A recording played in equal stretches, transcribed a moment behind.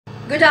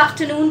Good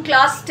afternoon,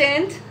 class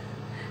 10th.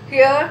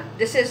 Here,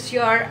 this is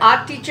your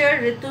art teacher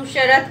Ritu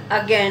Sharath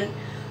again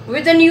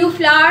with a new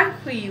flower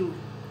for you.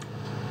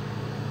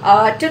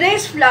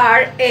 Today's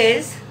flower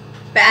is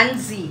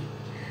Pansy.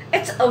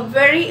 It's a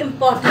very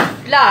important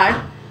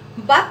flower,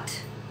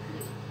 but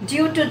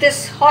due to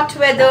this hot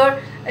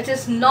weather, it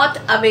is not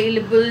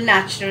available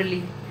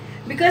naturally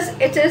because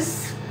it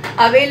is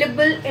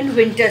available in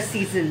winter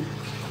season.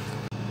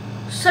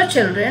 So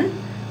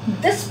children,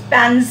 this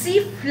pansy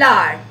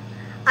flower,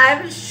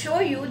 I will show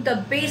you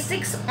the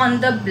basics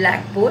on the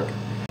blackboard.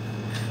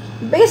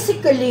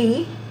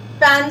 Basically,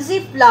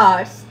 pansy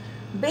flowers,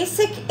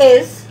 basic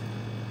is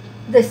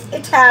this.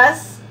 It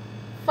has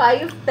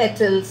 5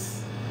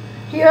 petals.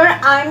 Here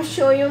I am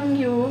showing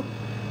you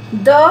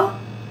the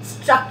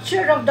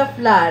structure of the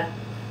flower.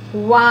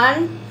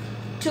 1,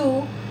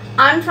 2,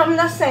 and from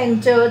the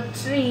center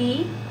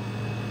 3,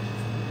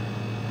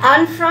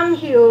 and from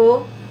here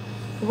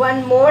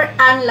 1 more,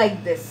 and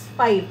like this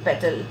 5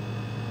 petal.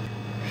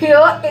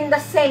 Here in the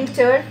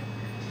center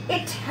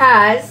it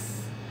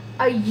has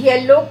a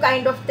yellow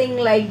kind of thing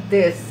like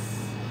this,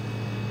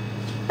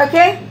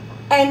 okay,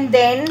 and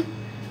then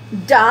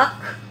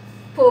dark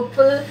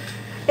purple.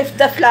 If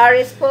the flower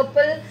is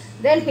purple,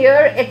 then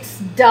here it's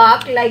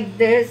dark like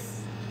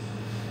this,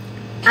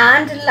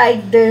 and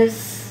like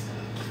this,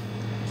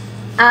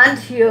 and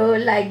here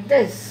like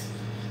this.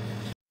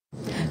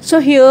 So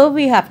here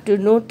we have to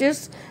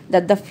notice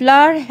that the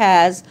flower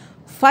has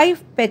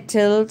 5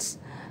 petals,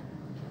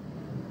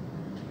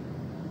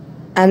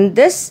 and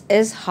this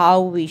is how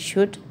we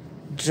should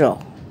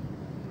draw.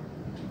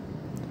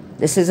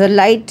 This is a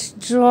light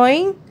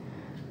drawing.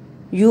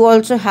 You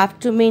also have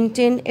to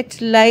maintain it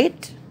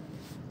light,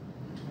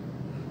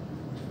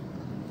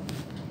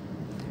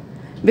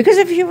 because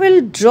if you will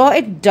draw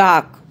it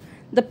dark,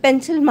 the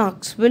pencil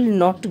marks will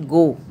not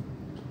go.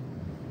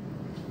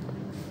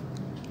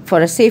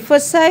 For a safer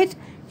side,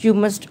 you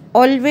must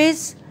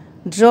always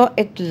draw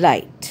it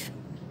light.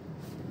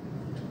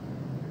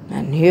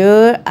 And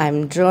here I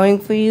am drawing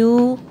for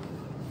you.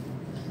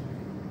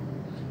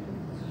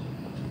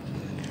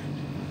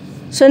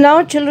 So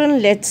now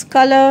children, let's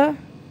color.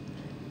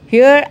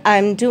 Here I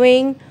am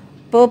doing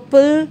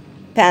purple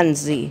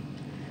pansy.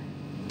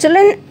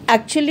 Children,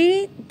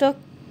 actually the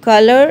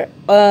color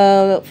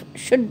the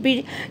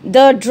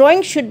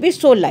drawing should be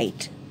so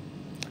light.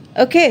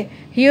 Okay,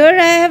 here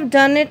I have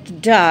done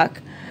it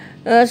dark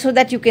so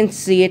that you can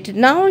see it.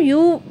 Now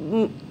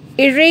you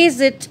erase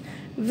it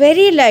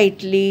very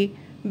lightly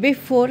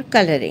before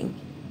coloring.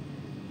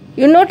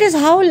 You notice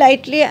how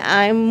lightly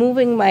I am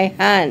moving my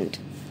hand.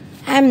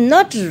 I am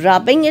not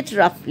rubbing it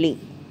roughly.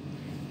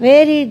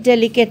 Very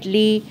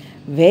delicately,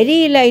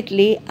 very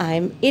lightly I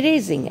am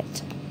erasing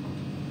it.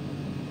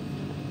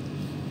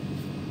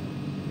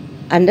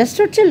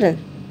 Understood, children?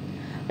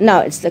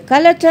 Now it's the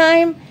color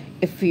time.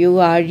 If you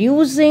are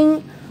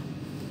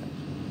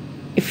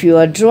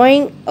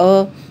drawing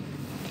a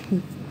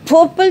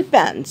purple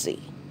pansy,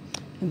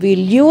 we'll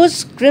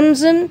use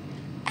crimson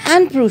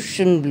and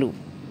Prussian blue.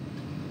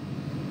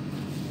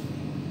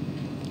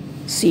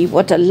 See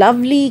what a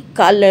lovely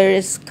color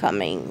is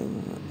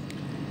coming.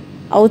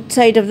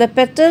 Outside of the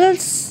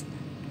petals,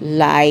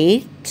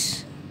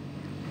 light.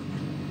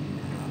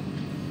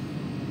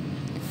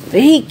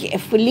 Very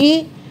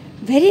carefully,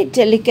 very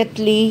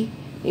delicately,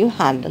 you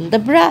handle the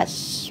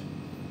brush.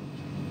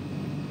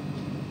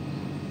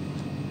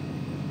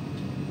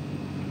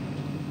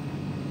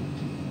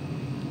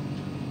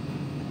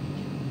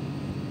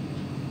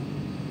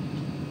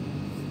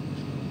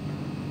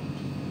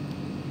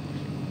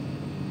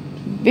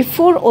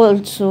 Before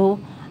also,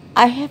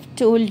 I have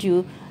told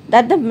you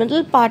that the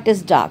middle part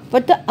is dark,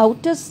 but the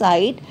outer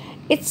side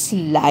it's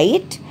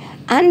light,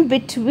 and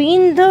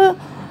between the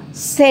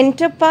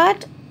center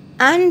part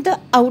and the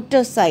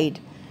outer side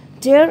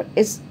there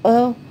is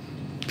a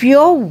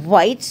pure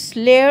white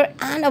layer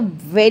and a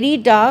very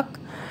dark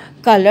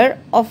color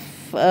of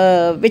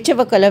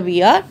whichever color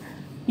we are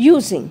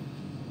using.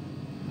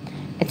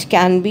 It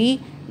can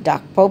be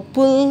dark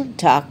purple,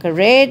 dark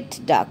red,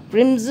 dark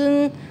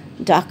crimson,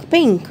 dark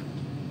pink.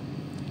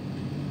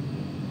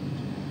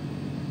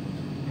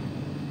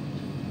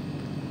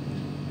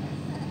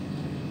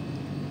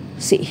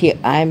 See, here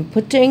I am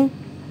putting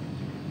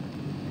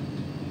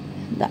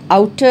the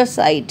outer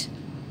side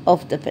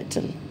of the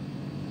petal.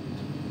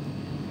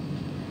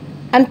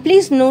 And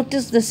please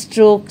notice the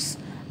strokes.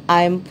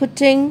 I am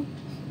putting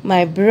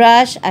my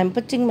brush, I am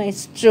putting my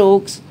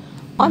strokes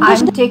on. I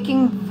am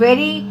taking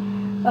very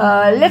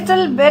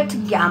little bit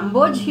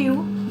gamboge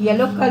hue,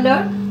 yellow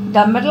color,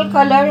 the middle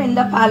color in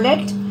the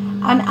palette,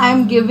 and I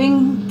am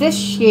giving this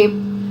shape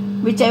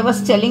which I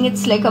was telling,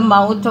 it's like a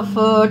mouth of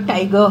a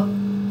tiger.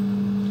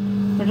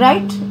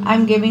 Right, I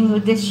am giving you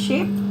this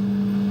shape.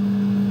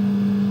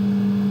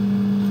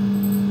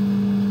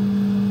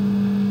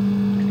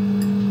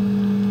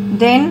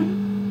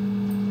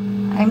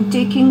 Then I am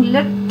taking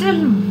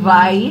little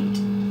white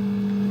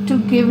to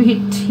give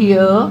it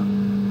here,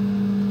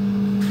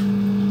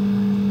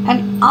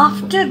 and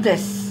after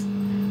this,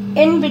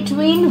 in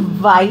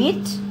between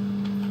white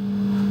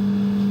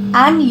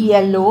and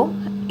yellow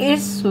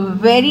is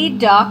very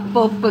dark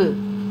purple.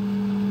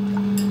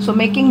 So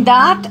making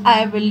that,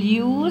 I will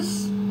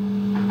use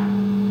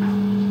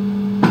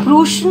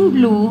Prussian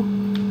blue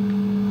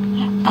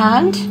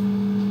and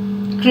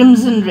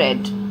crimson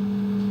red,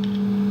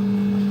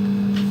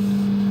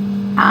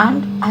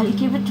 and I'll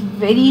give it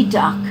very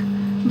dark.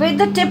 With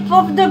the tip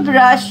of the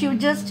brush, you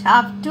just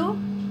have to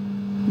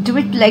do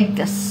it like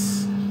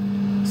this.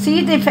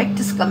 See, the effect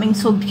is coming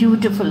so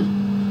beautiful.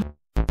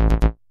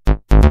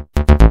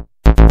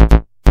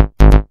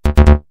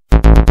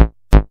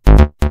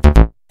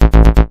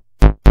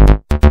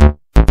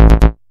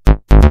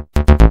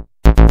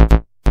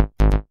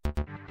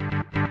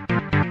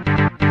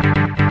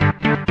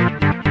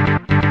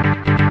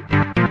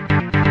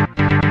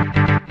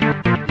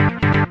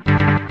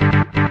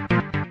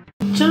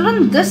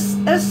 Children, this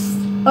is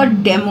a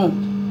demo.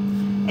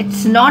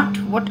 It's not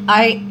what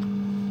I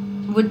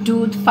would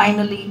do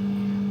finally.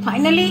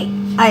 Finally,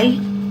 I'll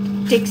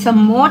take some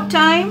more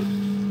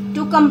time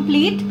to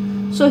complete.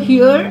 So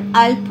here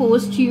I'll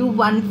post you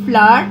one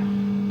flower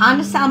and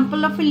a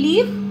sample of a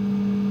leaf.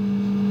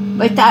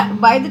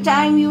 By the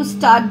time you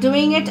start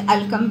doing it,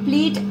 I'll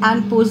complete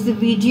and post the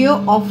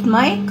video of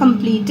my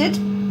completed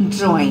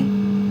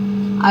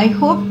drawing. I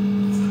hope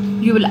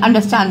you will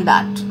understand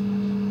that.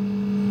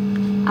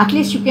 At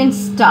least you can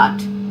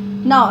start.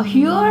 Now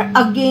here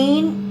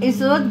again is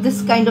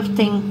this kind of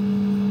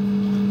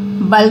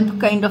thing, bulb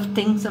kind of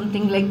thing,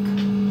 something like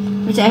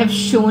which I have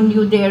shown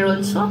you there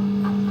also.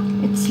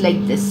 It's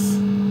like this.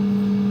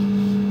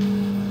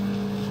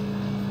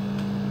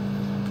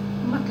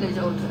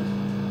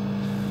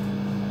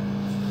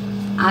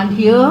 And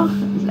here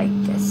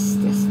like this.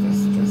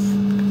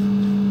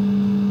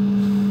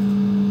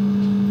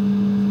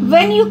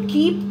 When you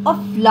keep a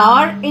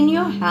flower in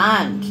your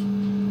hand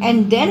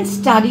and then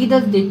study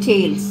the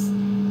details,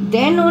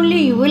 then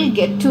only you will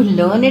get to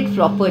learn it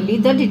properly,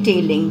 the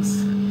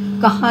detailings.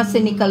 Kahan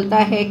se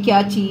nikalta hai,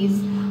 kya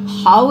cheez,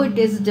 how it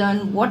is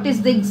done, what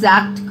is the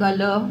exact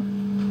color.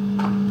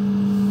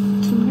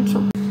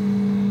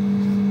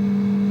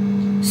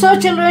 So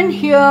children,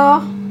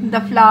 here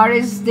the flower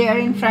is there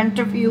in front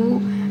of you.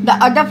 The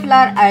other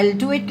flower, I'll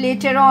do it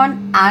later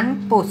on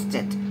and post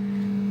it.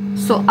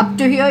 So up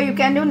to here you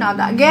can do. Now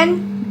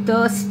again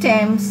the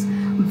stems,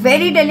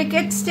 very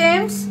delicate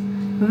stems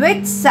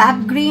with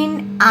sap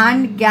green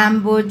and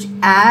gamboge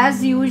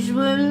as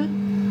usual.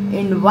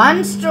 In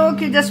one stroke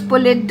you just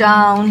pull it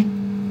down.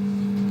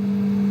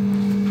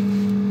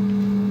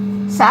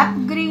 Sap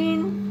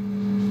green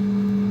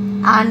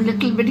and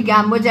little bit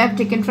gamboge I have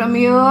taken from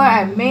here, I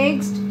have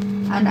mixed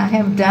and I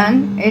have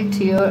done it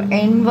here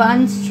in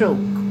one stroke.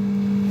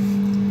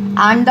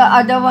 And the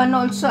other one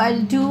also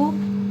I'll do.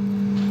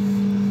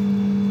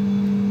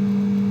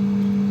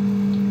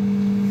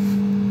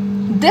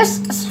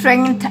 This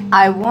strength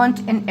I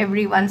want in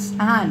everyone's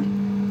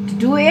hand, to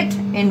do it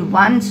in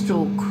one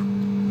stroke.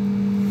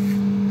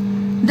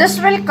 This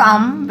will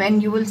come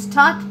when you will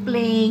start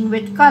playing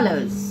with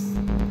colors.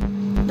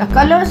 The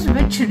colors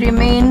which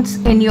remains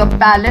in your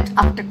palette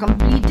after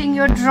completing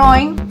your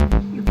drawing,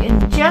 you can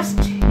just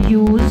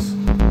use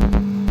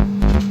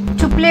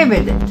to play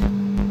with it.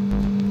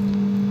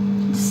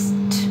 Just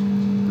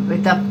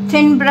with a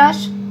thin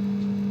brush,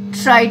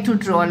 try to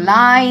draw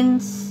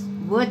lines,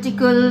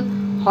 vertical,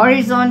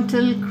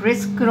 horizontal,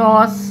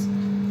 crisscross,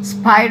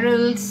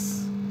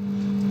 spirals.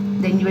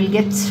 Then you will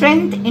get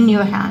strength in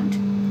your hand.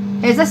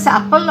 Here's a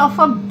sample of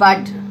a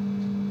bud,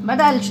 but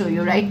I'll show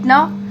you right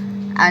now.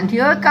 And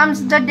here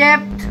comes the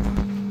depth.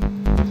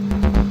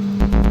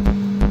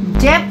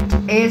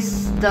 Depth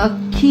is the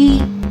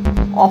key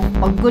of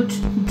a good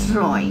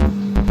drawing.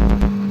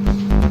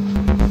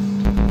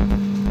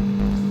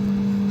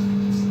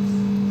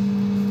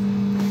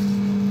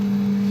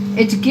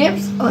 It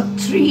gives a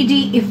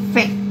 3D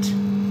effect.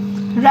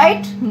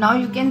 Right now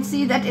you can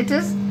see that it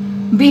is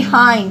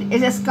behind.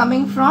 It is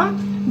coming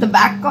from the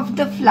back of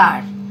the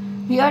flower.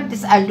 Here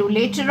this I'll do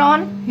later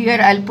on. Here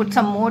I'll put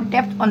some more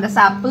depth on the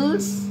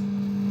samples.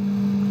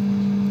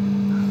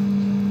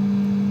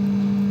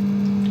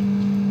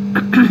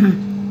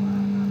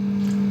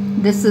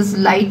 This is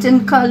light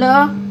in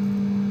color.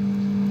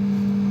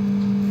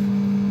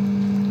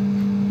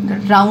 The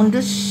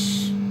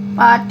roundish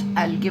part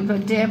I'll give a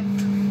depth.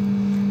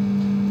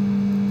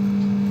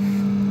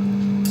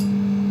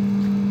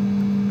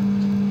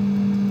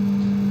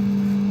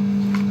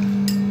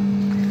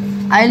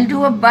 I'll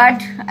do a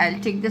bud. I'll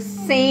take the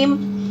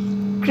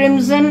same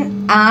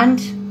crimson and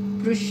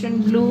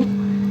Prussian blue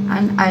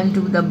and I'll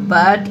do the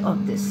bud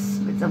of this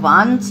with the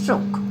one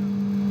stroke.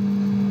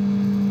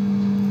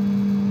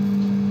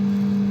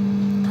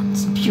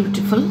 That's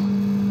beautiful.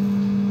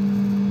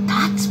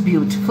 That's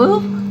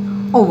beautiful.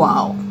 Oh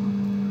wow.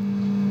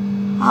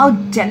 How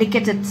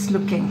delicate it's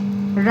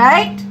looking,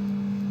 right?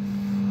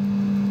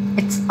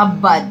 It's a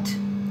bud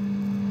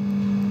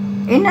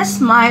in a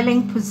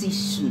smiling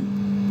position.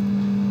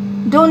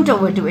 Don't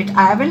overdo it.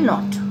 I will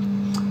not.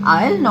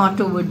 I'll not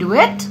overdo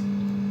it.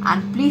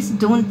 And please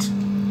don't,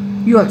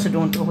 you also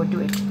don't overdo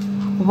it.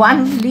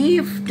 One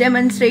leaf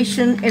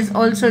demonstration is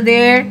also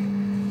there.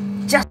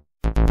 Just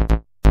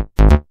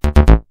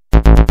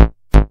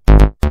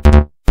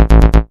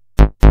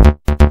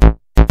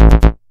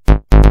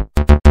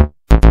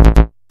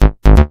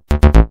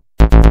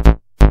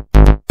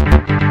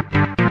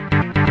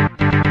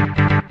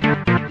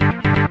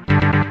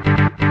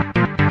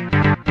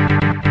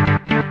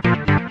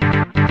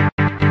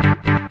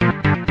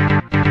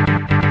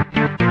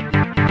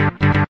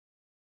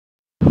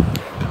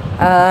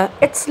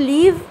its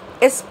leaf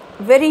is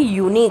very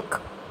unique.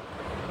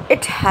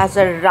 It has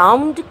a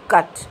round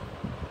cut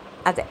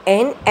at the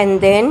end,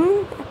 and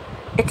then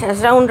it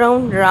has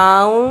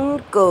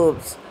round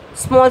curves,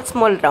 small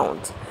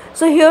rounds.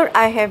 So here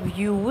I have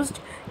used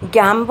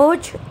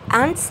gamboge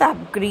and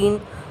sap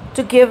green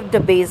to give the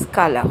base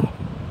color.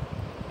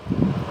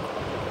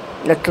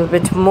 Little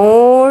bit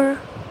more.